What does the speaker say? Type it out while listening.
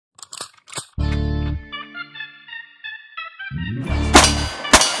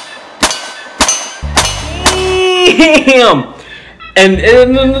Damn! And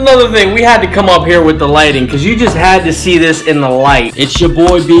another thing, we had to come up here with the lighting because you just had to see this in the light. It's your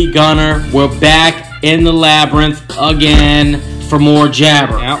boy B Gunner. We're back in the labyrinth again for more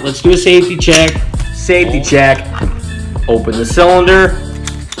jabber. Now, let's do a safety check. Safety check. Open the cylinder.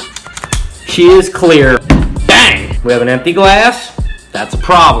 She is clear. Bang! We have an empty glass. That's a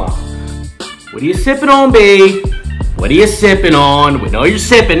problem. What are you sipping on, B? What are you sipping on? We know you're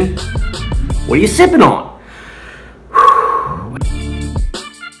sipping. What are you sipping on?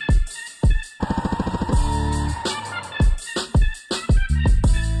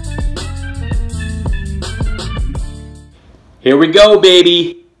 Here we go,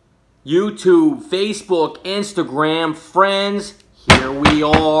 baby. YouTube, Facebook, Instagram, friends. Here we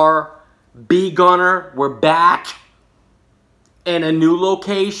are. B Gunner, we're back in a new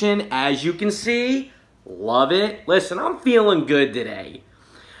location. As you can see, love it. Listen, I'm feeling good today.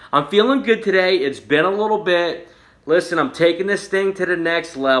 I'm feeling good today. It's been a little bit. Listen, I'm taking this thing to the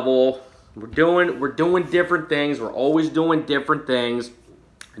next level. We're doing different things. We're always doing different things.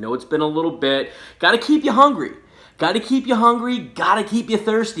 I know it's been a little bit. Got to keep you hungry. Got to keep you hungry, got to keep you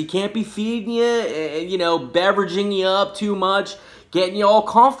thirsty. Can't be feeding you, beveraging you up too much, getting you all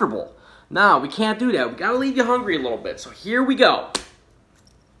comfortable. No, we can't do that. We got to leave you hungry a little bit. So here we go.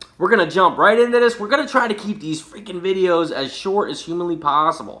 We're going to jump right into this. We're going to try to keep these freaking videos as short as humanly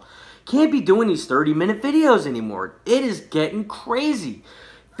possible. Can't be doing these 30-minute videos anymore. It is getting crazy.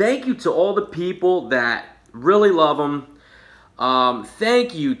 Thank you to all the people that really love them.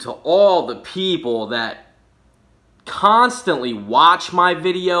 Thank you to all the people that constantly watch my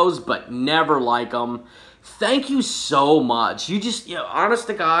videos but never like them. Thank you so much. You just, honest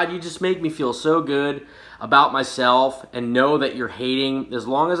to God, you just make me feel so good about myself and know that you're hating. As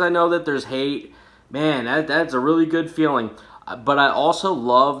long as I know that there's hate, man, that's a really good feeling. But I also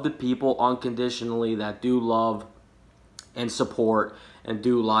love the people unconditionally that do love and support and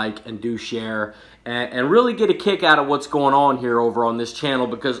do like and do share and really get a kick out of what's going on here over on this channel,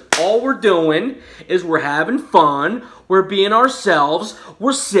 because all we're doing is we're having fun, we're being ourselves,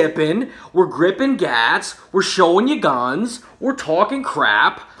 we're sipping, we're gripping gats, we're showing you guns, we're talking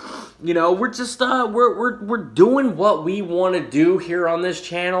crap. We're just we're doing what we want to do here on this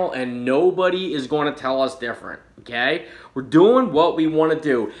channel, and nobody is going to tell us different. Okay, we're doing what we want to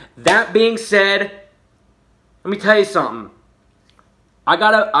do. That being said, let me tell you something. I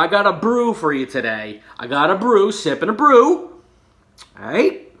got a brew for you today. I got a brew, sipping a brew.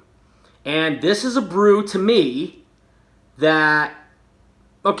 Alright? And this is a brew to me that,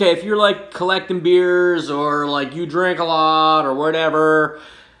 okay, if you're like collecting beers or like you drink a lot or whatever,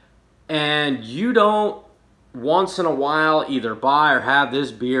 and you don't once in a while either buy or have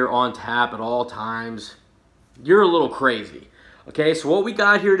this beer on tap at all times, you're a little crazy. Okay, so what we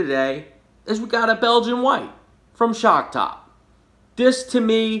got here today is we got a Belgian white from Shock Top. This, to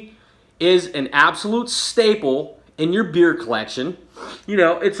me, is an absolute staple in your beer collection.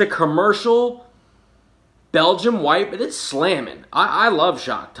 It's a commercial Belgian white, but it's slamming. I love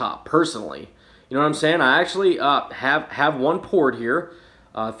Shock Top, personally. You know what I'm saying? I actually have one poured here.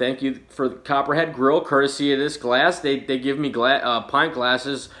 Thank you for the Copperhead Grill, courtesy of this glass. They give me pint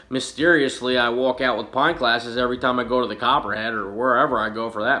glasses. Mysteriously, I walk out with pint glasses every time I go to the Copperhead, or wherever I go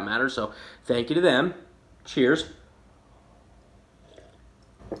for that matter. So thank you to them. Cheers.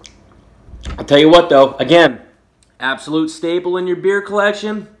 I'll tell you what, though, again, absolute staple in your beer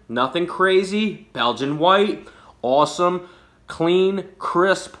collection. Nothing crazy. Belgian white. Awesome. Clean,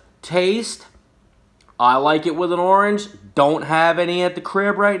 crisp taste. I like it with an orange. Don't have any at the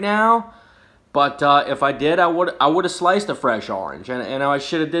crib right now. But if I did, I would have sliced a fresh orange. And I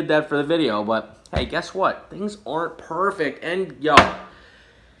should have did that for the video. But, hey, guess what? Things aren't perfect. And, yo,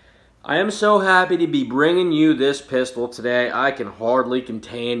 I am so happy to be bringing you this pistol today. I can hardly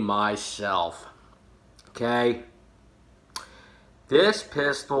contain myself. Okay? This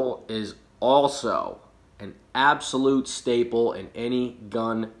pistol is also an absolute staple in any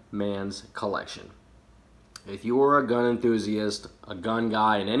gunman's collection. If you are a gun enthusiast, a gun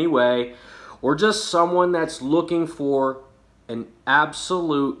guy in any way, or just someone that's looking for an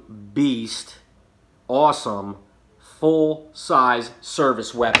absolute beast, awesome, full-size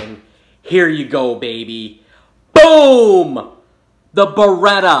service weapon, here you go, baby. Boom! The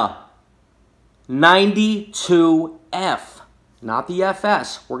Beretta 92F. Not the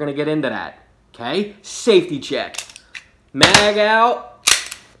FS. We're going to get into that. Okay? Safety check. Mag out.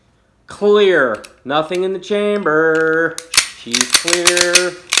 Clear. Nothing in the chamber. She's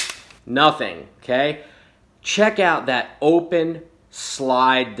clear. Nothing. Okay? Check out that open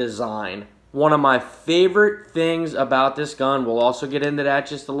slide design. One of my favorite things about this gun, we'll also get into that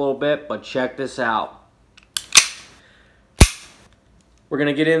just a little bit, but check this out. We're going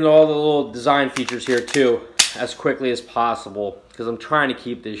to get into all the little design features here too as quickly as possible because I'm trying to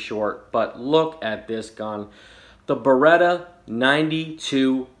keep this short. But look at this gun. The Beretta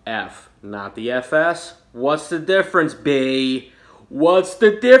 92F, not the FS. What's the difference, B? What's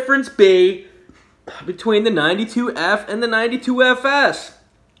the difference, B, between the 92F and the 92FS?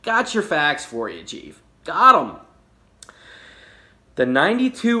 Got your facts for you, Chief. Got them. The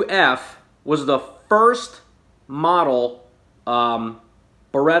 92F was the first model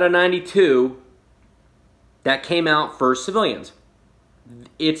Beretta 92 that came out for civilians.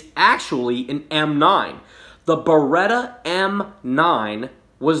 It's actually an M9. The Beretta M9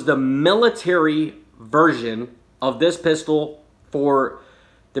 was the military version of this pistol for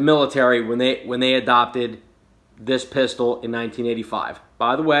the military when they adopted this pistol in 1985.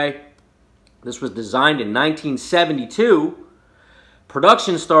 By the way, this was designed in 1972.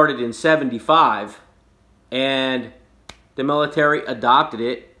 Production started in 75, and the military adopted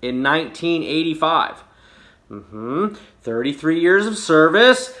it in 1985. 33 years of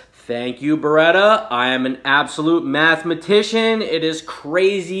service. Thank you, Beretta. I am an absolute mathematician. It is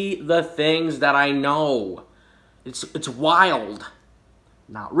crazy the things that I know. It's wild.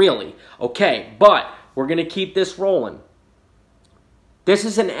 Not really. Okay, but we're going to keep this rolling. This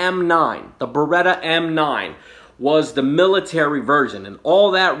is an M9. The Beretta M9 was the military version, and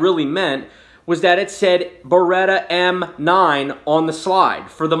all that really meant was that it said Beretta M9 on the slide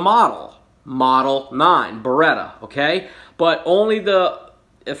for the model. Model 9, Beretta, okay? But only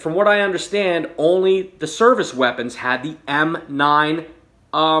from what I understand, only the service weapons had the M9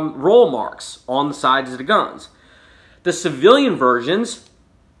 roll marks on the sides of the guns. The civilian versions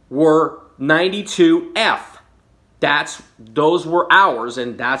were 92F. Those were ours,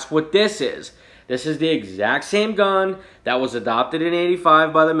 and that's what this is. This is the exact same gun that was adopted in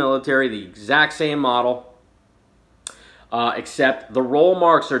 85 by the military, the exact same model, except the roll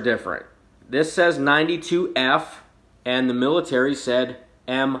marks are different. This says 92F, and the military said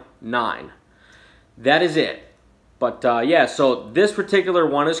M9. That is it. But yeah, so this particular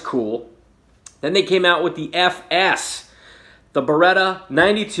one is cool. Then they came out with the FS, the Beretta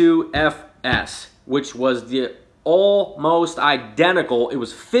 92 FS, which was the almost identical, it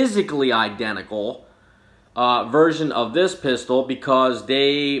was physically identical version of this pistol because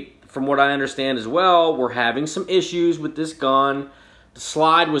they, from what I understand as well, were having some issues with this gun. The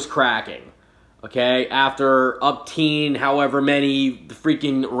slide was cracking, okay, after up-teen, however many, the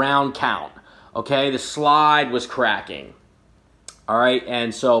freaking round count, okay, the slide was cracking. All right,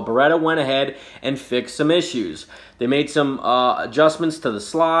 and so Beretta went ahead and fixed some issues. They made some adjustments to the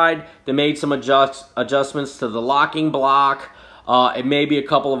slide. They made some adjustments to the locking block. And maybe a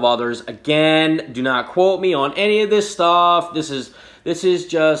couple of others. Again, do not quote me on any of this stuff. This is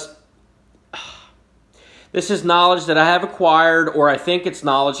knowledge that I have acquired, or I think it's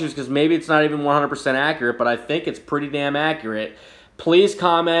knowledge, because maybe it's not even 100% accurate, but I think it's pretty damn accurate. Please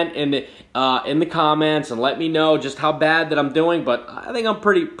comment in the comments and let me know just how bad that I'm doing, but I think I'm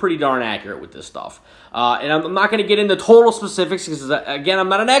pretty darn accurate with this stuff. And I'm not going to get into total specifics because, again, I'm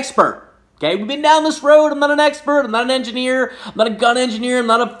not an expert. Okay, we've been down this road. I'm not an expert. I'm not an engineer. I'm not a gun engineer. I'm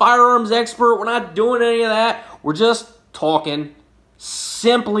not a firearms expert. We're not doing any of that. We're just talking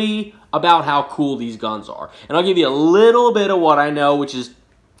simply about how cool these guns are. And I'll give you a little bit of what I know, which is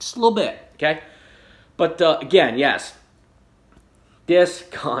just a little bit, okay? But, again, yes. This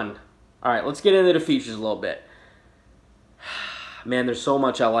gun. All right, let's get into the features a little bit. Man, there's so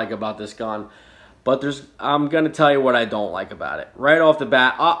much I like about this gun. But I'm going to tell you what I don't like about it. Right off the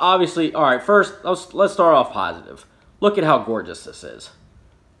bat, obviously, all right, first, let's start off positive. Look at how gorgeous this is.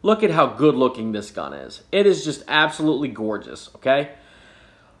 Look at how good looking this gun is. It is just absolutely gorgeous, okay?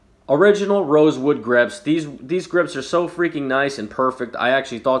 Original rosewood grips. These grips are so freaking nice and perfect. I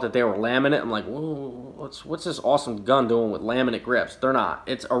actually thought that they were laminate. I'm like, whoa, what's this awesome gun doing with laminate grips? They're not.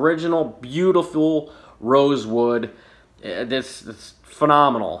 It's original, beautiful rosewood. It's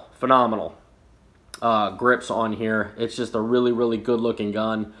phenomenal, phenomenal grips on here. It's just a really, really good looking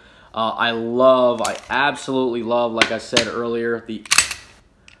gun. I absolutely love, like I said earlier, the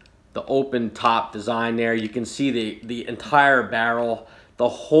open top design there. You can see the entire barrel. The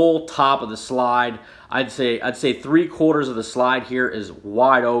whole top of the slide, I'd say 3/4 of the slide here is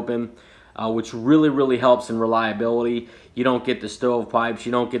wide open, which really, really helps in reliability. You don't get the stovepipes,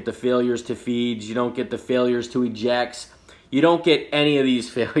 you don't get the failures to feeds, you don't get the failures to ejects. You don't get any of these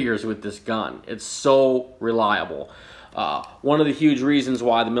failures with this gun. It's so reliable. One of the huge reasons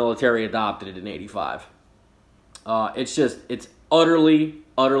why the military adopted it in '85. It's utterly,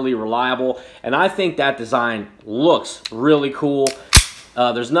 utterly reliable, and I think that design looks really cool.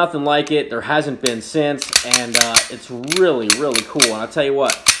 There's nothing like it. There hasn't been since, and it's really, really cool. And I'll tell you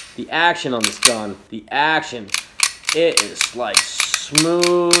what, the action on this gun, it is like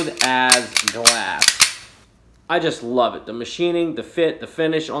smooth as glass. I just love it. The machining, the fit, the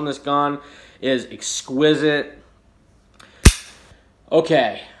finish on this gun is exquisite.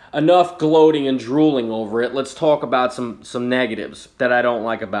 Okay, enough gloating and drooling over it. Let's talk about some negatives that I don't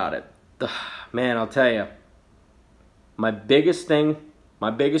like about it. Man, I'll tell you, my biggest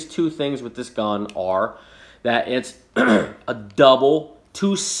two things with this gun are that it's a double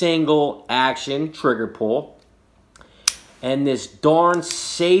to single action trigger pull and this darn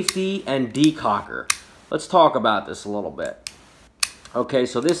safety and decocker. Let's talk about this a little bit. Okay,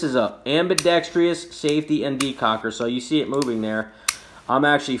 so this is a ambidextrous safety and decocker. So you see it moving there. I'm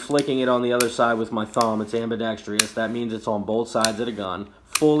actually flicking it on the other side with my thumb. It's ambidextrous. That means it's on both sides of the gun.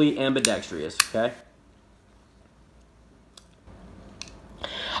 Fully ambidextrous, okay?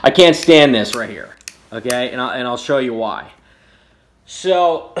 I can't stand this right here, okay? And I'll show you why.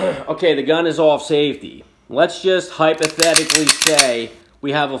 So, okay, the gun is off safety. Let's just hypothetically say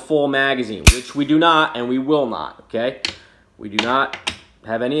we have a full magazine, which we do not and we will not, okay? We do not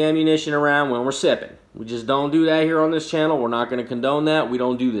have any ammunition around when we're sipping. We just don't do that here on this channel. We're not going to condone that. We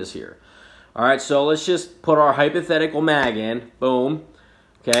don't do this here. All right, so let's just put our hypothetical mag in. Boom.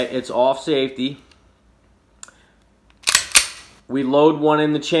 Okay, it's off safety. We load one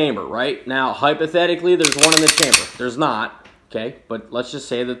in the chamber, right? Now, hypothetically, there's one in the chamber. There's not, okay? But let's just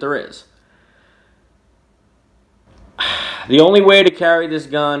say that there is. The only way to carry this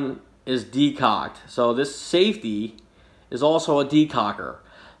gun is decocked. So this safety is also a decocker.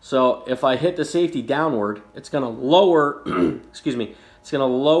 So if I hit the safety downward, it's going to lower, excuse me, it's going to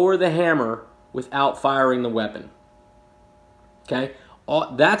lower the hammer without firing the weapon. Okay,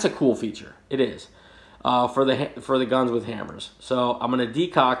 that's a cool feature. It is for the guns with hammers. So I'm going to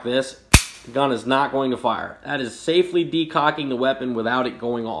decock this. The gun is not going to fire. That is safely decocking the weapon without it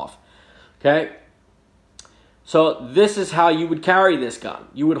going off. Okay. So this is how you would carry this gun.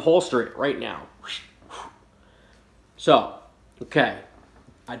 You would holster it right now. So, okay.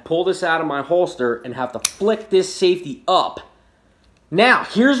 I'd pull this out of my holster and have to flick this safety up. Now,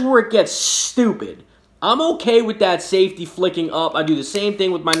 here's where it gets stupid. I'm okay with that safety flicking up. I do the same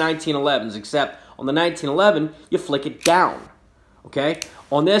thing with my 1911s, except on the 1911, you flick it down. Okay?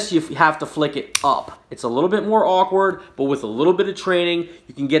 On this, you have to flick it up. It's a little bit more awkward, but with a little bit of training,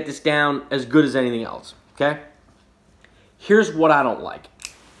 you can get this down as good as anything else. Okay? Here's what I don't like.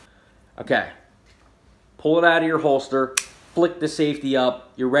 Okay. Pull it out of your holster. Flick the safety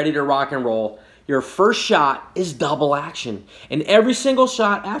up, you're ready to rock and roll. Your first shot is double action, and every single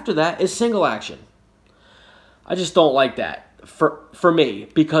shot after that is single action. I just don't like that for me,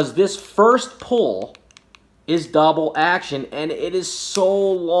 because this first pull is double action, and it is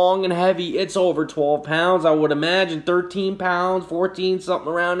so long and heavy. It's over 12 pounds, I would imagine, 13 pounds, 14,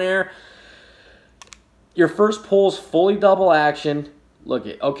 something around there. Your first pull is fully double action. Look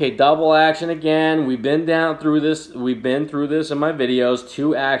at, okay, double action again. We've been down through this. We've been through this in my videos.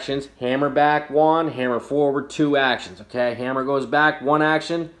 2 actions. Hammer back 1, hammer forward 2 actions. Okay, hammer goes back 1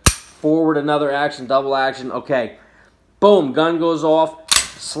 action, forward another action, double action. Okay, boom, gun goes off,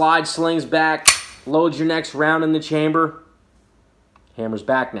 slide slings back, loads your next round in the chamber. Hammer's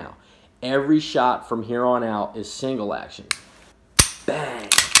back now. Every shot from here on out is single action. Bang,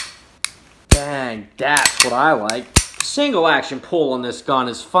 bang. That's what I like. Single action pull on this gun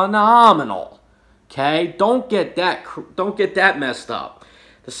is phenomenal. Okay, don't get that messed up.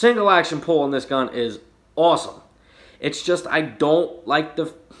 The single action pull on this gun is awesome. It's just I don't like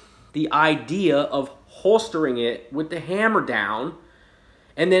the idea of holstering it with the hammer down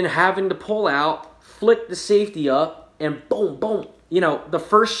and then having to pull out, flick the safety up, and boom, boom. You know, the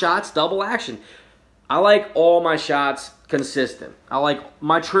first shot's double action. I like all my shots consistent. I like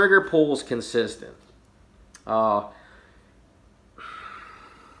my trigger pulls consistent.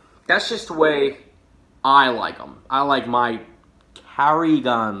 That's just the way I like them. I like my carry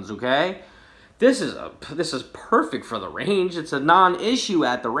guns, okay? This is perfect for the range. It's a non-issue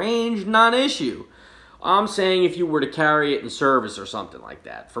at the range, non-issue. I'm saying if you were to carry it in service or something like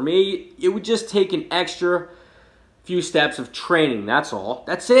that. For me, it would just take an extra few steps of training, that's all.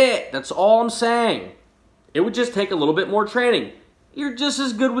 That's it. That's all I'm saying. It would just take a little bit more training. You're just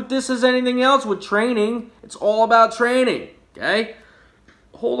as good with this as anything else with training. It's all about training, okay?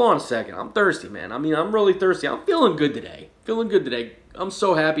 Hold on a second. I'm thirsty, man. I mean, I'm really thirsty. I'm feeling good today. Feeling good today. I'm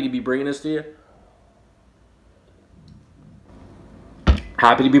so happy to be bringing this to you.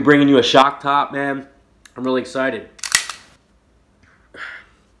 Happy to be bringing you a shock top, man. I'm really excited.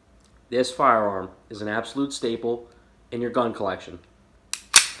 This firearm is an absolute staple in your gun collection.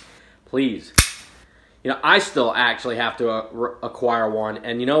 please. You know, I still actually have to acquire one,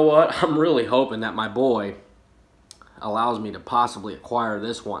 and you know what? I'm really hoping that my boy allows me to possibly acquire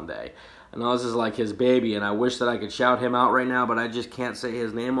this one day. I know this is like his baby, and I wish that I could shout him out right now, but I just can't say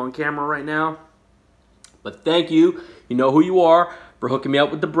his name on camera right now. But thank you. You know who you are for hooking me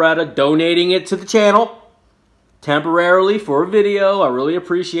up with the Beretta, donating it to the channel temporarily for a video. I really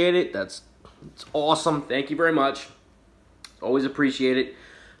appreciate it. It's awesome. Thank you very much. Always appreciate it.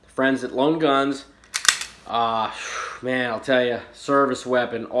 The friends at Lone Guns. Man, I'll tell you, service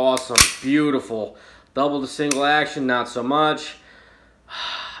weapon, awesome, beautiful. Double the single action, not so much.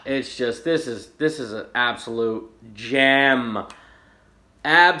 It's just, this is an absolute gem.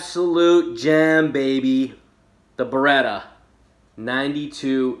 Absolute gem, baby. The Beretta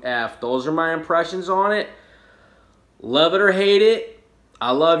 92F. Those are my impressions on it. Love it or hate it.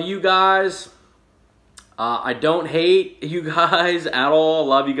 I love you guys. I don't hate you guys at all.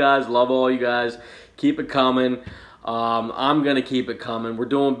 Love you guys. Love all you guys. Keep it coming. I'm going to keep it coming. We're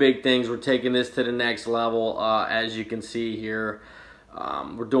doing big things. We're taking this to the next level, as you can see here.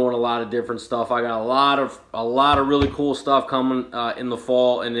 We're doing a lot of different stuff. I got a lot of really cool stuff coming in the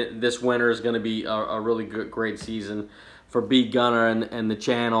fall, and this winter is going to be a really great season for Be Gunner and the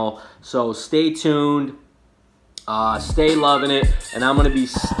channel. So stay tuned. Stay loving it, and I'm going to be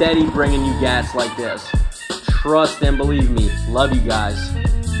steady bringing you gats like this. Trust and believe me. Love you guys.